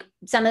 like,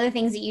 some of the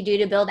things that you do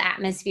to build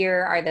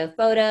atmosphere are the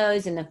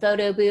photos and the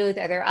photo booth.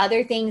 Are there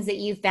other things that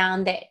you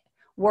found that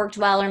worked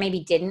well or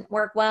maybe didn't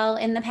work well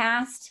in the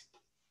past?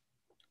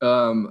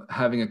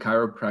 Having a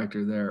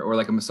chiropractor there, or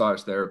like a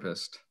massage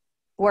therapist.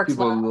 Works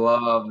well. People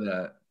love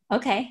that.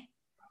 Okay.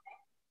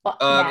 Well,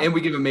 and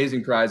we give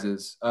amazing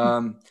prizes.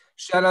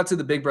 Shout out to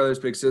the Big Brothers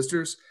Big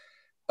Sisters.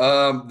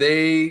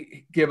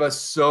 They give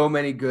us so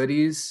many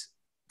goodies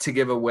to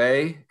give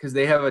away because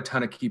they have a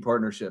ton of key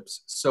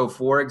partnerships. So,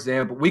 for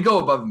example, we go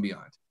above and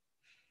beyond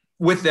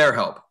with their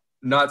help.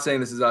 Not saying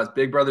this is us.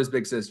 Big Brothers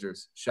Big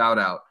Sisters, shout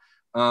out.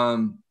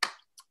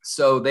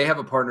 So they have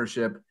a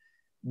partnership.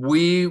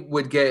 We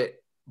would get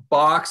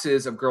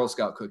boxes of Girl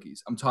Scout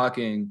cookies. I'm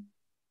talking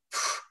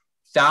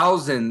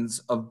thousands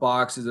of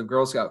boxes of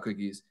Girl Scout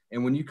cookies.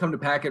 And when you come to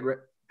packet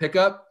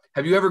pickup,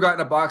 have you ever gotten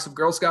a box of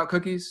Girl Scout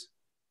cookies?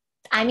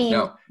 I mean,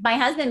 no. My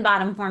husband bought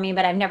them for me,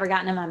 but I've never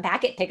gotten them on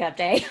packet pickup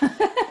day.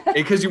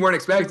 Because you weren't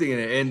expecting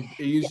it, and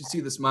you should see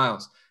the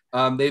smiles.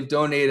 They've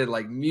donated,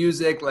 like,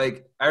 music.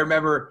 Like, I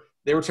remember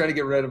they were trying to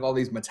get rid of all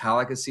these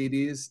Metallica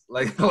CDs,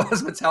 like the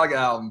last Metallica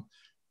album.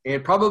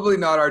 and probably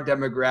not our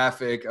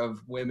demographic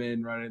of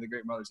women running the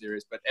Great Mother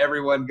Series, but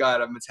everyone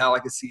got a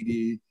Metallica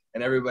CD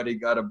and everybody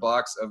got a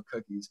box of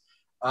cookies.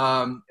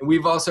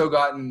 We've also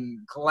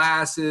gotten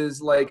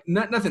glasses, like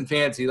nothing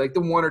fancy, like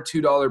the $1 or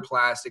 $2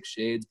 plastic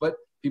shades, but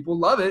people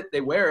love it.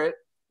 They wear it,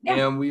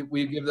 and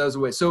we give those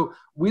away. So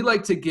we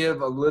like to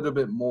give a little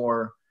bit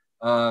more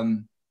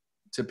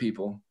to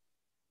people.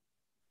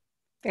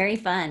 Very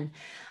fun.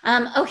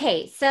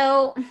 Okay,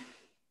 so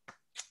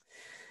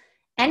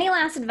any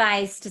last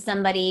advice to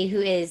somebody who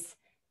is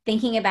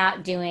thinking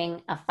about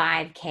doing a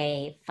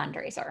 5K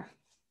fundraiser?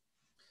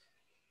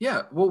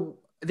 Yeah, well,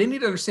 they need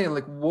to understand,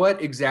 like,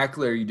 what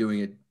exactly are you doing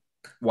it?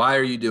 Why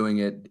are you doing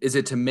it? Is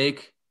it to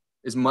make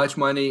as much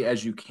money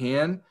as you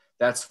can?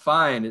 That's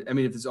fine. I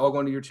mean, if it's all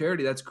going to your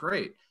charity, that's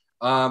great.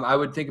 I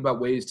would think about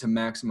ways to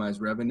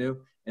maximize revenue,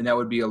 and that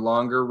would be a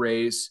longer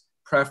race,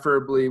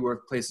 preferably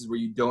with places where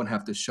you don't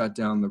have to shut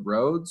down the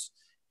roads,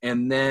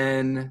 and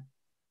then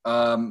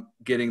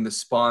getting the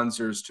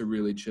sponsors to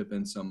really chip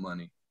in some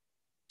money.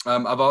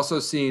 I've also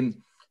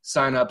seen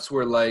signups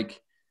where,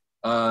 like,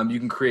 you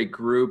can create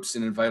groups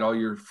and invite all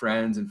your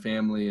friends and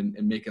family and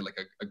make it like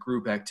a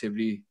group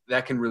activity.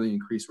 That can really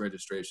increase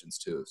registrations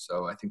too.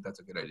 So I think that's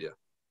a good idea.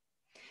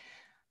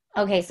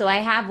 Okay, so I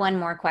have one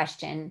more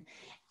question.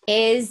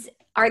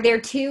 Are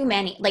there too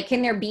many, like,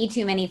 can there be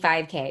too many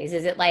 5Ks?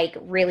 Is it like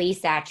really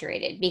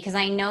saturated? Because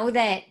I know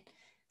that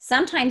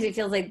sometimes it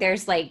feels like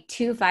there's like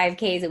 2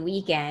 5Ks a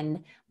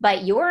weekend,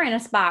 but you're in a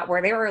spot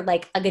where there were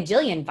like a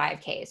gajillion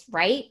 5Ks,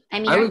 right? I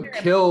mean,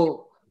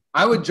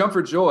 I would jump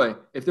for joy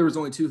if there was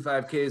only 2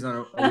 5Ks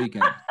on a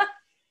weekend.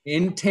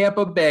 In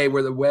Tampa Bay,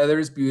 where the weather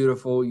is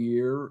beautiful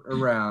year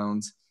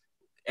around,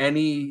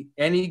 any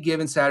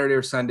given Saturday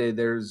or Sunday,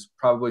 there's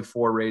probably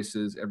 4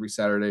 races every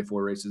Saturday,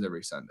 4 races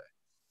every Sunday.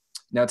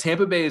 Now,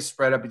 Tampa Bay is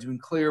spread up between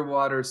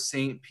Clearwater,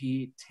 St.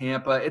 Pete,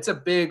 Tampa. It's a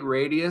big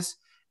radius,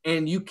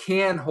 and you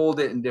can hold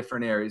it in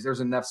different areas. There's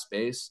enough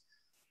space.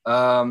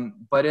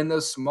 But in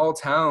those small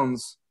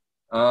towns,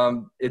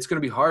 it's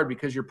going to be hard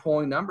because you're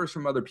pulling numbers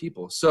from other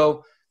people.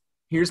 So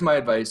here's my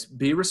advice.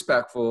 Be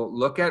respectful.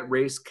 Look at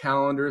race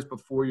calendars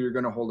before you're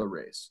going to hold a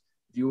race.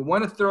 If you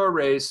want to throw a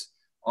race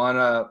on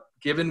a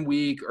given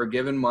week or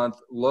given month,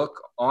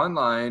 look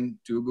online,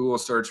 do a Google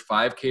search,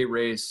 5K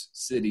race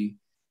city,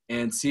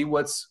 and see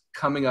what's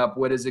coming up,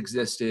 what has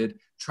existed.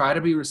 Try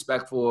to be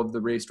respectful of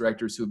the race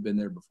directors who have been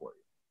there before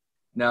you.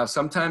 Now,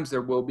 sometimes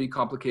there will be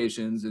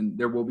complications and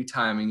there will be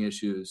timing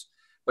issues,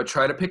 but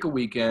try to pick a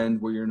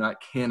weekend where you're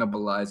not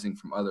cannibalizing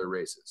from other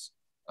races.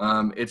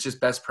 It's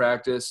just best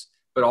practice,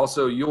 but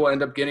also you'll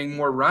end up getting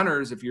more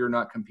runners if you're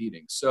not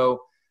competing.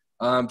 So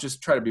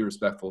just try to be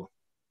respectful.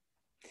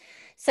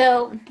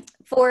 So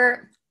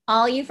for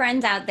all you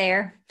friends out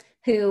there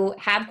who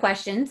have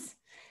questions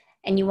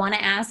and you want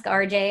to ask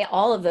RJ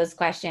all of those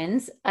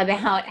questions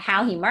about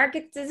how he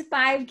markets his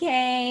 5K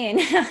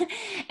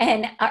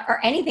and or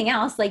anything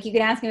else, like you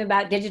can ask him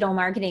about digital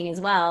marketing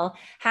as well,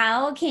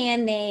 how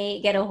can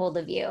they get a hold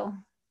of you?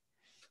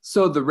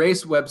 So the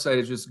race website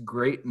is just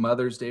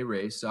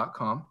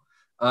greatmothersdayrace.com.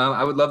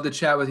 I would love to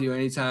chat with you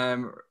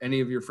anytime,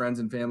 any of your friends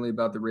and family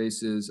about the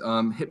races.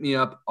 Hit me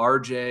up,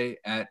 RJ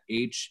at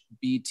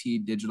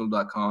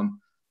hbtdigital.com.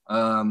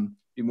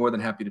 Be more than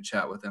happy to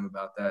chat with them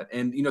about that.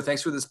 And,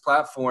 thanks for this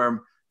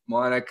platform,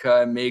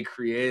 Monica and May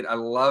Create. I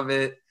love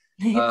it.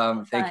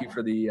 Thank you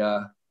for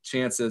the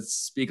chance to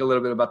speak a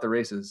little bit about the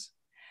races.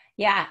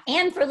 Yeah.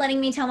 And for letting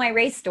me tell my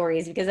race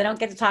stories, because I don't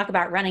get to talk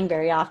about running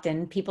very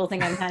often. People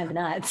think I'm kind of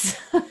nuts.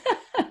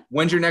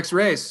 When's your next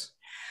race?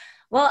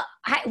 Well,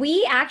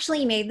 we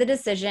actually made the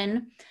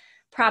decision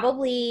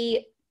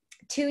probably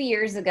 2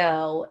 years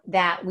ago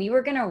that we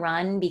were going to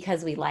run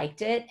because we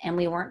liked it and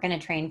we weren't going to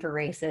train for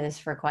races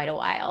for quite a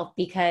while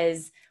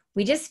because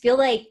we just feel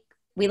like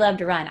we love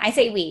to run. I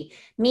say we,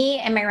 me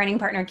and my running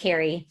partner,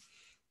 Carrie.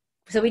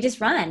 So we just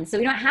run. So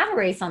we don't have a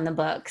race on the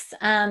books.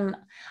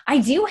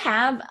 I do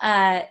have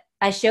a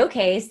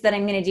showcase that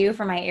I'm going to do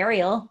for my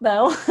aerial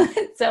though.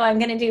 So I'm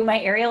going to do my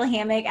aerial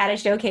hammock at a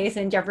showcase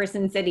in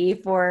Jefferson City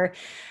for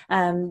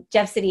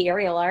Jeff City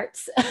Aerial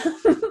Arts,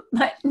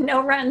 but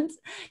no runs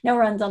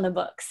on the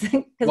books.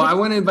 Well, I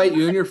want to invite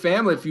you and your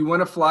family. If you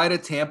want to fly to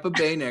Tampa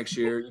Bay next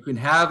year, you can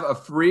have a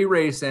free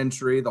race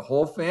entry, the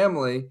whole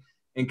family,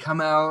 and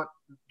come out,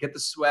 get the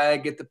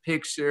swag, get the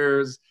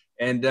pictures,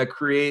 and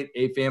create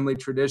a family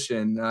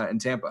tradition in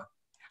Tampa.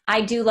 I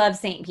do love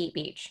St. Pete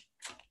Beach.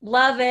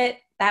 Love it.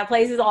 That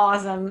place is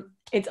awesome.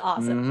 It's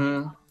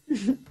awesome.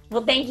 Mm-hmm.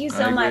 Well, thank you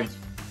so much.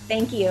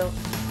 Thank you.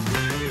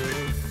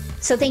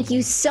 So thank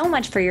you so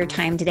much for your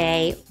time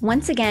today.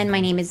 Once again, my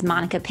name is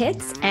Monica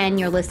Pitts, and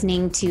you're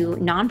listening to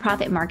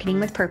Nonprofit Marketing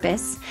with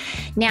Purpose.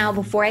 Now,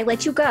 before I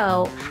let you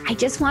go, I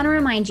just want to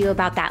remind you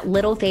about that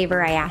little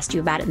favor I asked you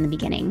about in the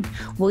beginning.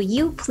 Will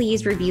you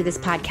please review this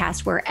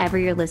podcast wherever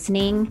you're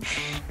listening?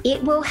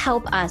 It will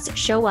help us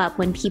show up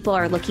when people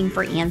are looking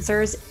for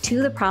answers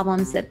to the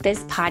problems that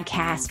this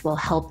podcast will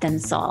help them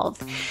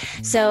solve.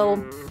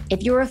 So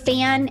if you're a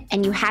fan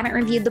and you haven't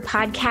reviewed the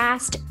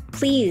podcast,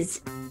 please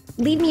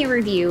leave me a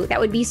review. That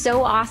would be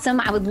so awesome.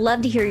 I would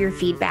love to hear your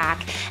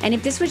feedback. And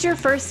if this was your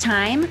first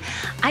time,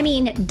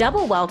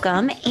 double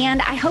welcome.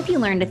 And I hope you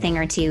learned a thing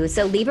or two.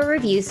 So leave a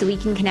review so we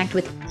can connect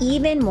with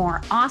even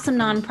more awesome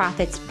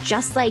nonprofits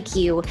just like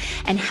you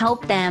and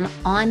help them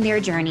on their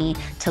journey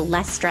to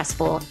less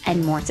stressful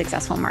and more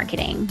successful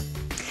marketing.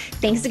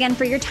 Thanks again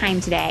for your time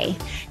today.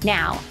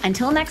 Now,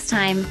 until next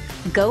time,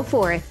 go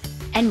forth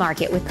and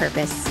market with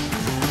purpose.